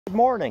Good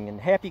morning and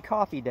happy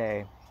coffee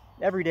day.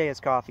 Every day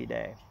is coffee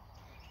day.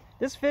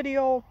 This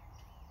video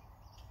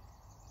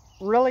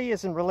really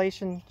is in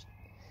relation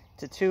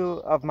to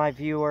two of my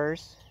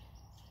viewers,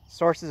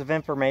 sources of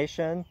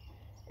information,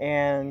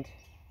 and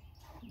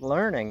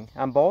learning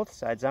on both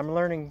sides. I'm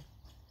learning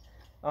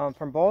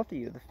from both of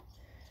you.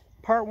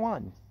 Part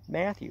one,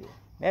 Matthew,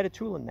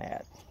 Matatulan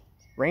Matt,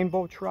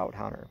 rainbow trout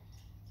hunter,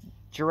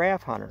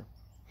 giraffe hunter.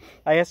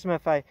 I asked him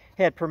if I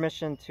had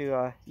permission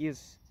to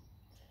use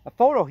a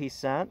photo he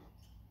sent.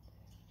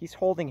 He's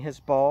holding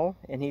his bow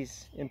and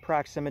he's in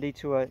proximity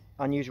to an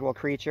unusual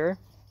creature.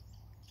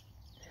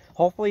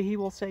 Hopefully he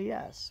will say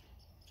yes.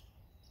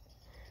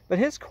 But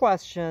his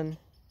question,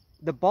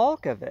 the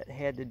bulk of it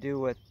had to do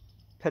with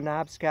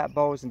Penobscot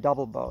bows and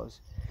double bows,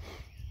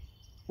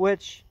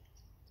 which,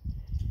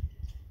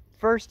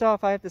 first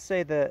off, I have to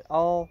say that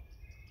all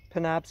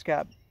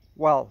Penobscot,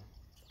 well,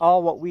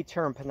 all what we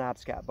term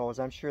Penobscot bows,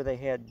 I'm sure they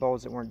had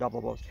bows that weren't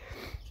double bows,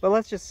 but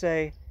let's just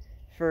say,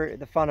 for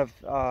the fun of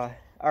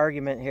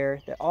argument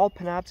here, that all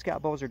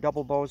Penobscot bows are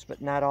double bows,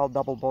 but not all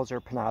double bows are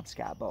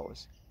Penobscot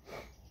bows.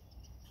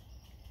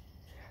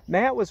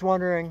 Matt was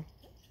wondering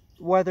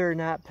whether or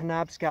not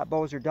Penobscot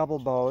bows are double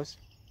bows,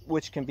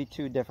 which can be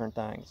two different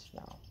things.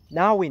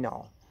 Now we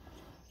know.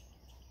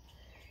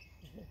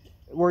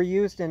 Were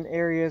used in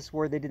areas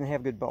where they didn't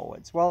have good bow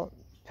woods. Well,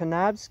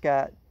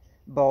 Penobscot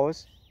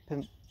bows,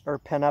 or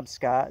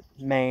Penobscot,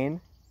 Maine,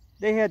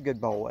 they had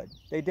good bow wood.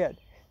 They did.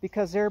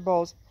 Because their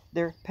bows,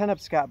 their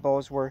Penobscot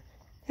bows were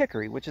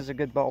hickory, which is a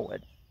good bow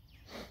wood.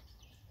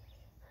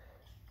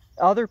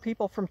 Other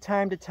people from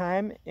time to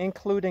time,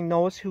 including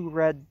those who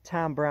read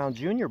Tom Brown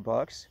Jr.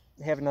 books,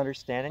 have an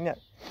understanding that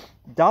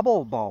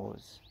double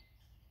bows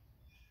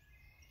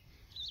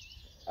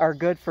are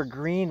good for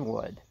green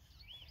wood.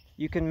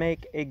 You can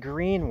make a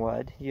green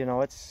wood, you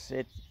know, it's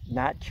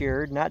not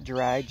cured, not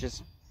dried,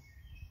 just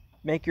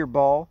make your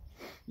bow,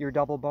 your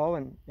double bow,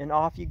 and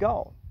off you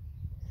go.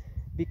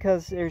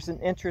 Because there's an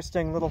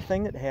interesting little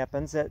thing that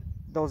happens, that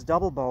those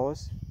double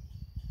bows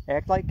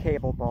act like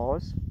cable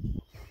bows.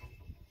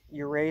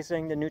 You're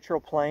raising the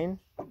neutral plane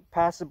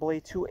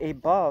possibly to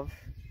above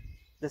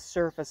the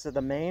surface of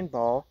the main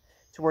bow,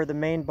 to where the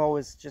main bow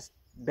is just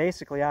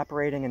basically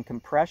operating in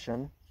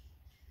compression,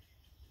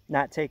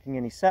 not taking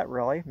any set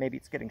really. Maybe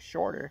it's getting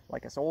shorter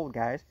like us old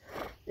guys,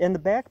 and the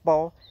back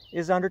bow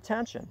is under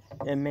tension,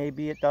 and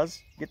maybe it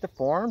does get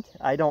deformed.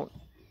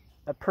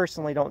 I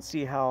personally don't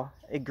see how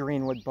a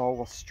greenwood bow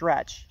will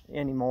stretch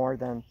any more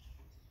than,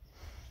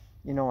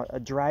 you know, a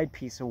dried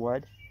piece of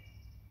wood.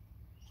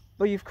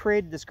 But you've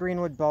created this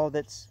greenwood bow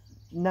that's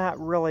not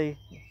really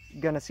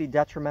going to see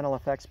detrimental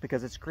effects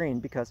because it's green,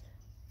 because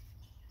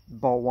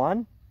bow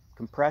one,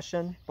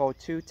 compression, bow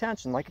two,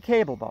 tension, like a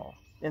cable bow.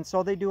 And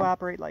so they do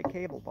operate like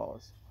cable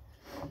bows.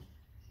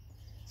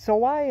 So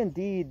why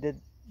indeed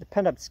did the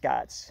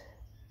Penobscots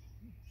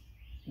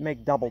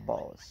make double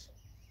bows,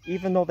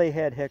 even though they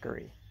had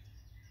hickory?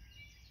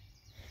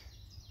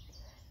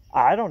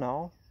 I don't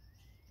know.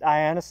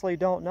 I honestly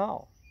don't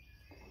know.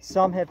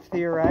 Some have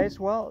theorized,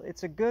 well,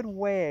 it's a good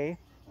way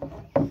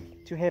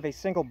to have a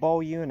single bow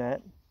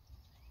unit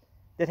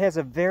that has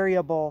a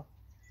variable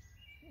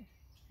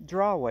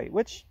draw weight,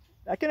 which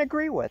I can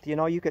agree with. You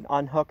know, you could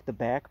unhook the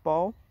back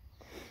bow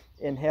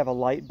and have a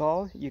light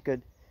bow. You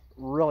could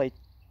really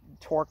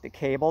torque the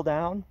cable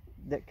down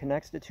that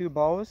connects the two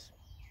bows,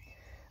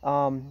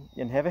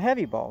 and have a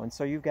heavy bow. And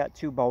so you've got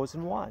two bows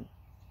in one.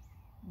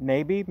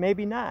 Maybe,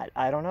 maybe not.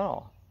 I don't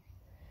know.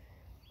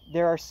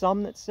 There are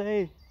some that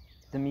say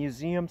the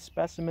museum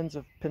specimens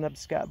of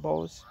Penobscot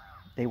bows,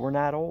 they were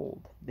not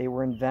old. They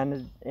were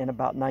invented in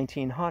about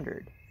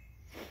 1900.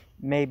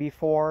 Maybe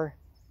for,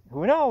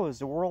 who knows,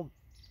 the World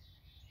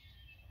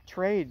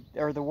Trade,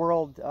 or the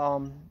World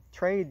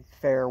Trade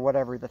Fair,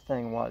 whatever the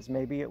thing was.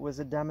 Maybe it was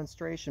a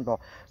demonstration bow.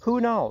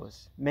 Who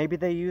knows? Maybe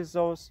they use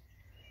those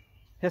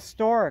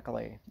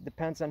historically.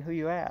 Depends on who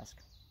you ask.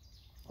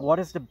 What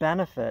is the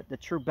benefit, the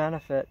true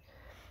benefit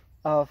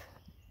of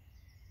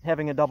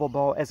having a double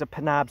bow as a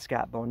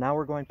Penobscot bow? Now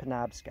we're going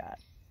Penobscot.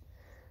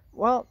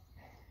 Well,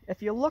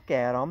 if you look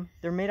at them,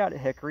 they're made out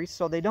of hickory,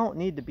 so they don't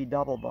need to be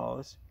double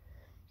bows.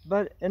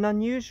 But an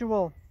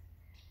unusual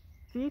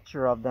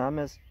feature of them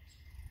is,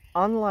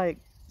 unlike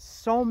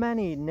so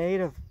many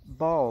native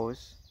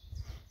bows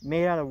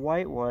made out of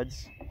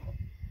whitewoods,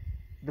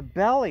 the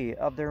belly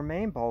of their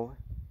main bow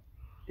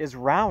is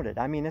rounded.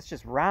 I mean, it's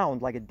just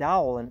round like a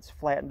dowel, and it's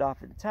flattened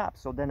off at the top.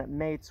 So then it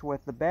mates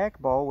with the back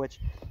bow, which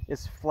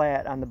is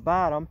flat on the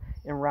bottom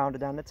and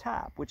rounded on the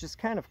top, which is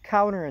kind of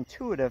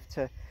counterintuitive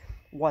to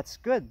what's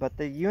good, but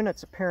the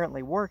units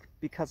apparently work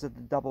because of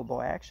the double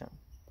bow action.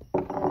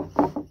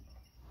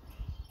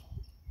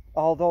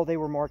 Although they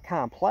were more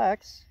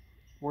complex,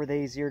 were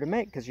they easier to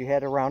make because you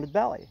had a rounded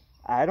belly?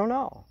 I don't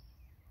know.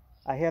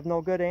 I have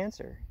no good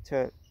answer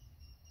to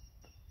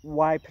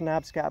why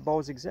Penobscot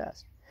bows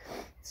exist.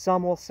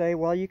 Some will say,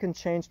 well, you can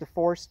change the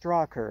force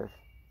draw curve.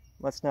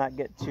 Let's not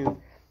get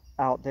too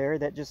out there.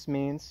 That just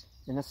means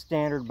in a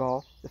standard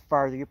bow, the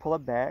farther you pull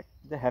it back,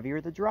 the heavier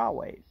the draw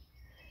weight.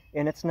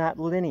 And it's not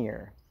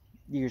linear.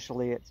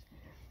 Usually it's,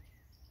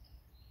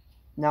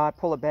 now I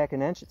pull it back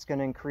an inch, it's going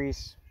to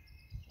increase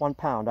 1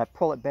 pound. I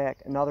pull it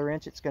back another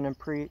inch, it's going to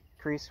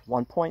increase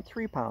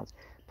 1.3 pounds.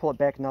 Pull it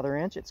back another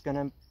inch, it's going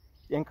to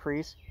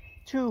increase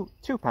 2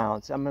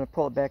 pounds. I'm going to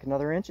pull it back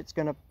another inch, it's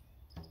going to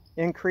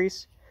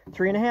increase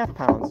 3.5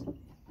 pounds.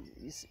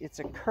 It's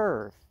a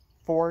curve,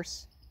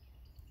 force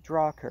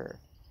draw curve.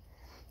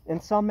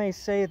 And some may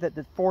say that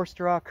the force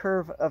draw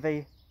curve of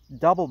a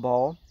double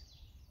bow,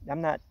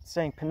 I'm not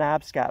saying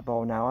Penobscot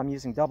bow now, I'm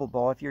using double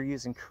bow. If you're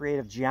using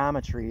creative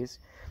geometries,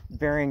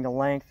 varying the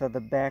length of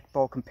the back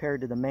bow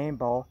compared to the main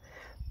bow,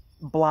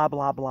 blah,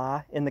 blah,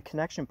 blah, in the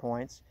connection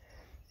points,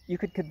 you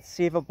could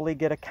conceivably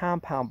get a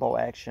compound bow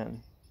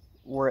action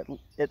where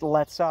it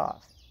lets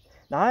off.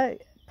 Now, I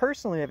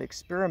personally have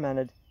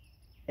experimented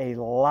a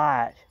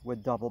lot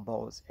with double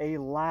bows,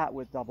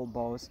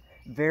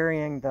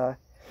 varying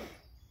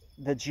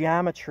the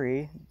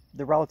geometry,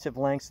 the relative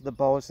lengths of the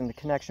bows and the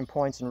connection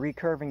points, and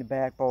recurving the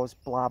back bows,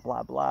 blah,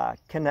 blah, blah,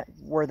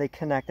 where they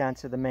connect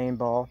onto the main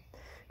bow,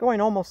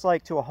 going almost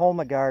like to a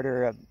Holmegard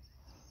or a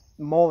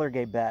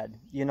Molargay bed,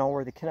 you know,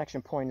 where the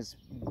connection point is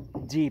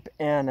deep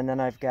in, and then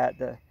I've got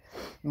the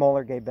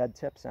Molargay bed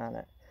tips on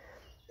it.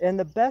 And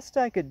the best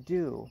I could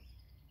do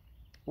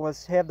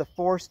was have the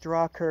force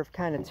draw curve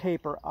kind of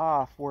taper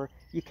off, where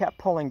you kept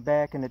pulling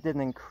back and it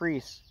didn't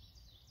increase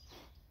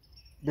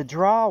the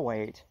draw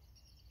weight,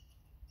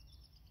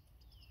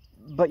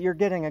 but you're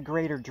getting a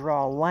greater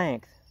draw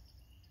length,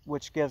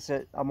 which gives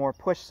it a more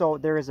push. So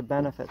there is a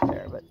benefit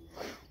there, but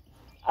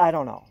I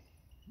don't know.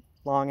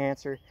 Long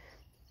answer.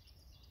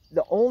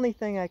 The only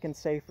thing I can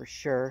say for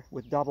sure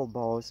with double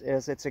bows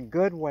is it's a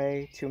good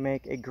way to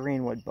make a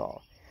greenwood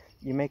bow.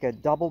 You make a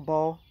double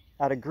bow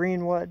out of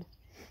greenwood,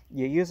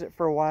 you use it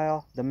for a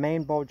while, the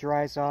main bow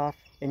dries off,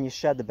 and you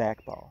shed the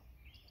back bow.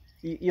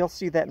 You'll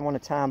see that in one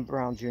of Tom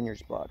Brown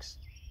Jr.'s books.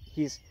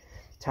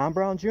 Tom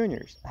Brown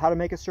Jr.'s How to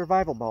Make a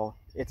Survival Bow.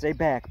 It's a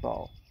back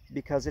bow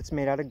because it's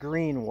made out of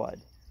greenwood,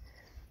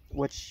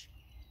 which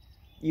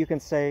you can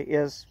say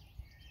is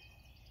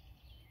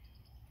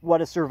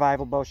what a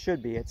survival bow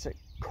should be. It's a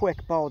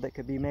quick bow that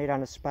could be made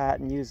on a spot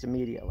and used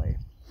immediately.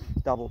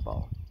 Double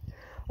bow.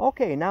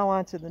 Okay, now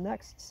on to the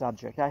next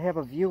subject. I have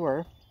a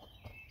viewer,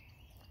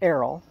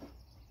 Errol,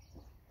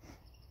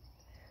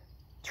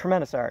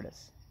 tremendous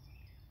artist.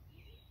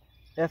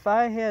 If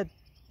I had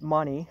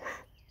money,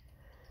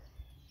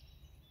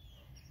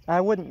 I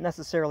wouldn't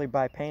necessarily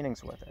buy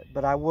paintings with it,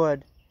 but I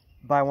would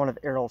buy one of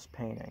Errol's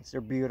paintings.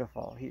 They're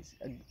beautiful. He's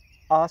an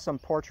awesome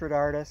portrait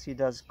artist. He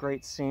does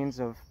great scenes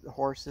of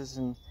horses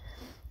and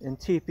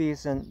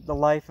teepees and the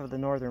life of the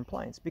Northern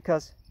Plains,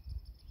 because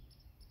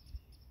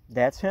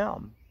that's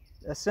him,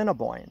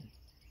 Assiniboine.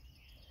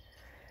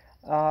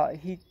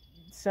 He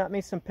sent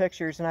me some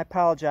pictures, and I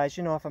apologize,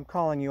 you know, if I'm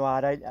calling you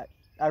out.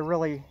 I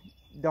really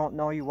don't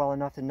know you well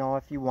enough to know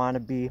if you want to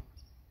be,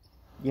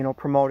 you know,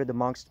 promoted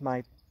amongst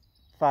my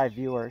 5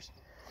 viewers.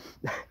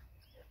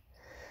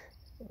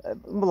 A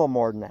little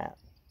more than that,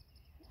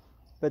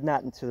 but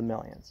not into the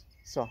millions.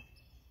 So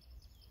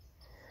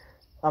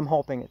I'm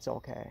hoping it's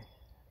okay.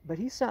 But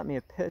he sent me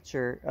a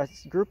picture, a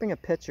grouping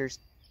of pictures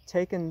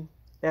taken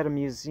at a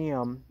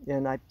museum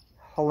in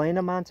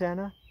Helena,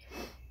 Montana,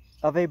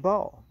 of a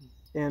bow.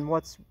 And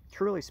what's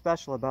truly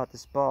special about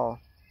this bow,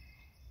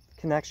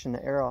 connection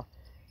to Errol,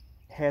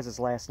 has his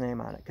last name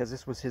on it, because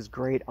this was his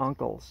great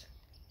uncle's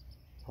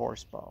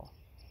horse bow.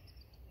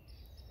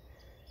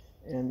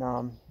 And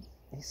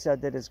he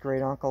said that his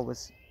great uncle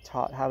was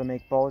taught how to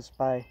make bows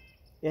by,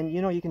 and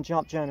you know, you can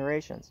jump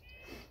generations.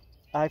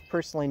 I've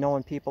personally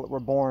known people that were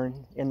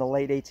born in the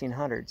late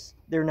 1800s.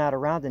 They're not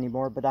around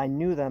anymore, but I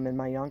knew them in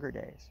my younger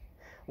days.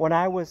 When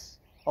I was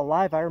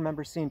alive, I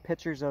remember seeing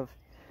pictures of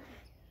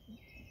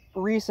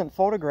recent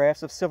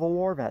photographs of Civil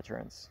War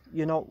veterans.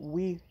 You know,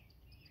 we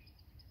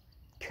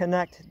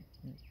connect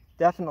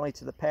definitely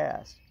to the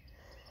past.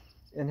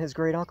 And his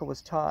great uncle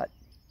was taught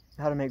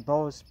how to make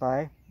bows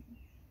by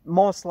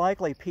most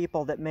likely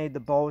people that made the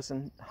bows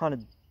and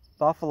hunted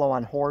buffalo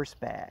on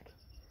horseback,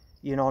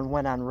 you know, and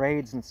went on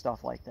raids and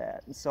stuff like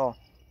that. And so,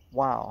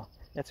 wow,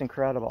 that's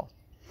incredible.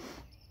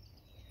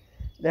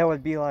 That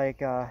would be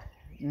like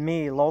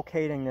me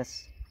locating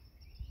this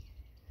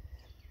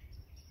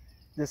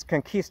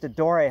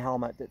conquistador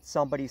helmet that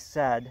somebody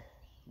said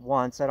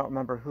once. I don't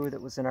remember who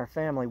that was in our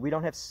family. We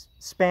don't have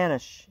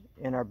Spanish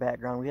in our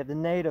background. We have the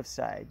native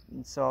side.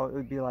 And so it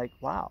would be like,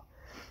 wow,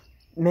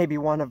 maybe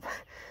one of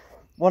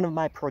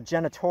my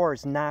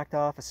progenitors knocked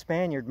off a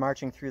Spaniard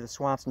marching through the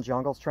swamps and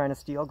jungles trying to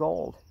steal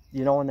gold,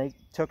 you know, and they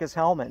took his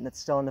helmet and it's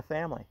still in the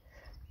family.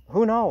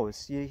 Who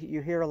knows?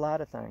 You hear a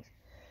lot of things.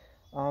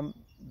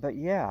 But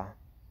yeah,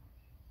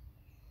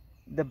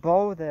 the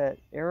bow that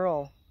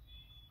Errol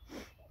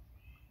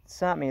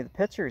sent me the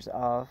pictures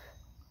of,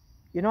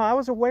 you know, I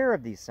was aware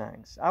of these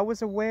things. I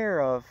was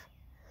aware of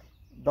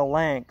the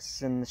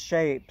lengths and the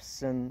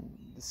shapes and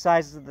the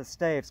sizes of the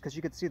staves, because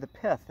you could see the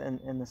pith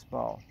in this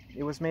bow.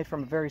 It was made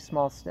from a very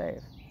small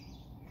stave.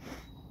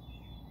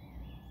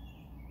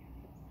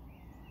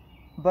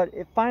 But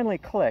it finally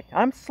clicked.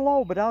 I'm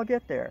slow, but I'll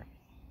get there.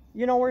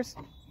 You know,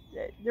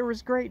 there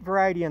was great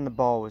variety in the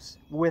bows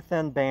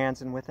within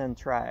bands and within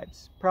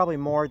tribes. Probably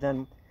more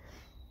than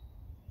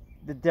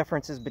the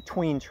differences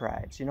between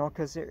tribes, you know,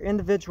 because they're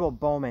individual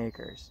bow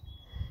makers.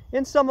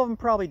 And some of them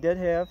probably did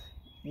have,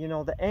 you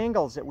know, the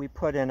angles that we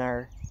put in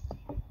our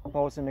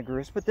bows and the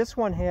grooves, but this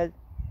one had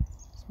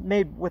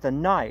made with a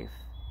knife,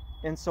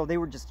 and so they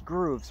were just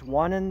grooves,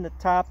 one in the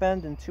top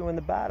end and two in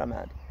the bottom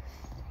end.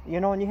 You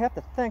know, and you have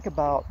to think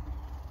about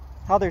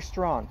how they're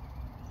strung.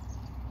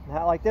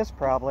 Not like this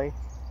probably,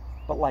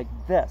 but like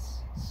this.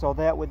 So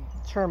that would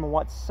determine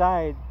what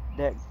side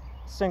that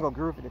single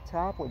groove at the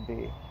top would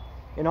be.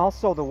 And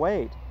also the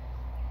weight.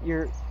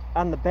 You're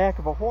on the back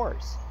of a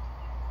horse.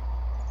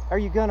 Are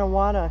you going to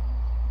want to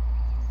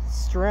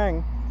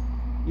string,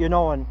 you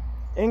know, an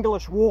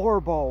English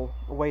war bow,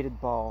 a weighted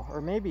bow, or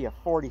maybe a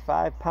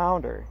 45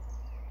 pounder?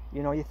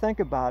 You know, you think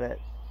about it.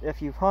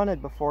 If you've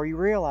hunted before, you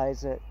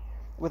realize that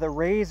with a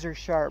razor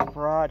sharp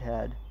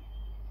broadhead,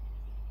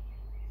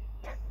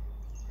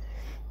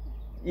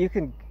 you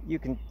can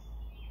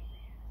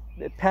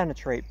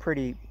penetrate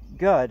pretty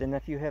good. And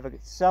if you have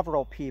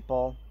several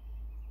people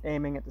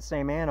aiming at the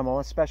same animal,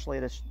 especially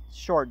at a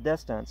short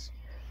distance,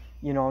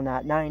 you know,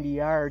 not 90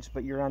 yards,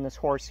 but you're on this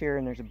horse here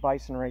and there's a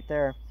bison right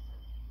there,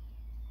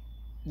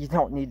 you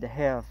don't need to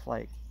have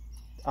like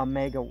a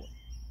mega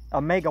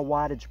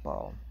wattage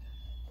bow.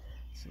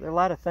 So there are a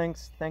lot of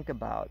things to think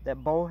about.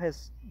 That bow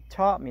has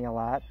taught me a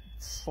lot.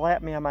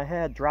 Slapped me on my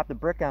head, dropped a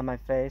brick on my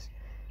face.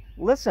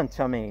 Listen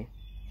to me.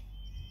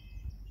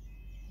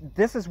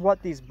 This is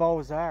what these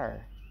bows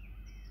are.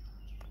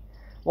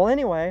 Well,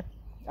 anyway,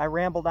 I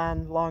rambled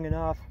on long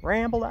enough.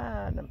 Rambled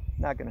on. I'm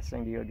not going to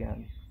sing to you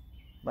again.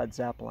 Led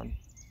Zeppelin.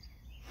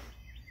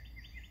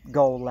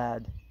 Go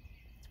Led.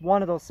 It's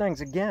one of those things,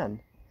 again,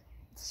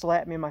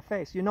 slapped me in my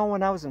face. You know,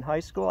 when I was in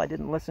high school, I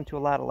didn't listen to a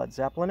lot of Led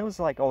Zeppelin. It was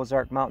like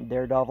Ozark Mountain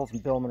Daredevils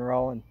and Bill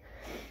Monroe and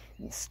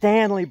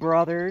Stanley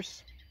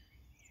Brothers,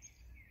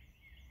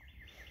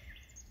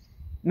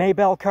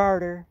 Maybelle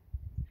Carter,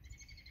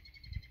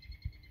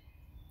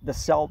 The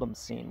Seldom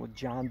Scene with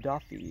John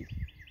Duffy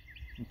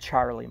and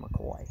Charlie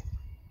McCoy.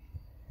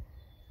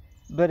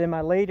 But in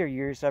my later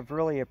years, I've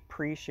really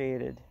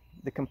appreciated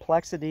the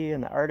complexity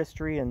and the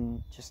artistry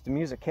and just the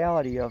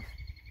musicality of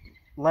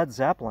Led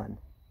Zeppelin.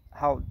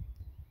 How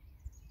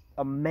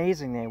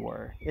amazing they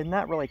were. And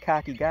not really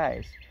cocky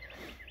guys.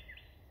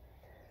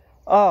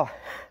 Oh,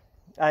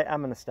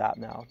 I'm going to stop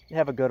now.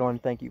 Have a good one.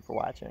 Thank you for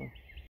watching.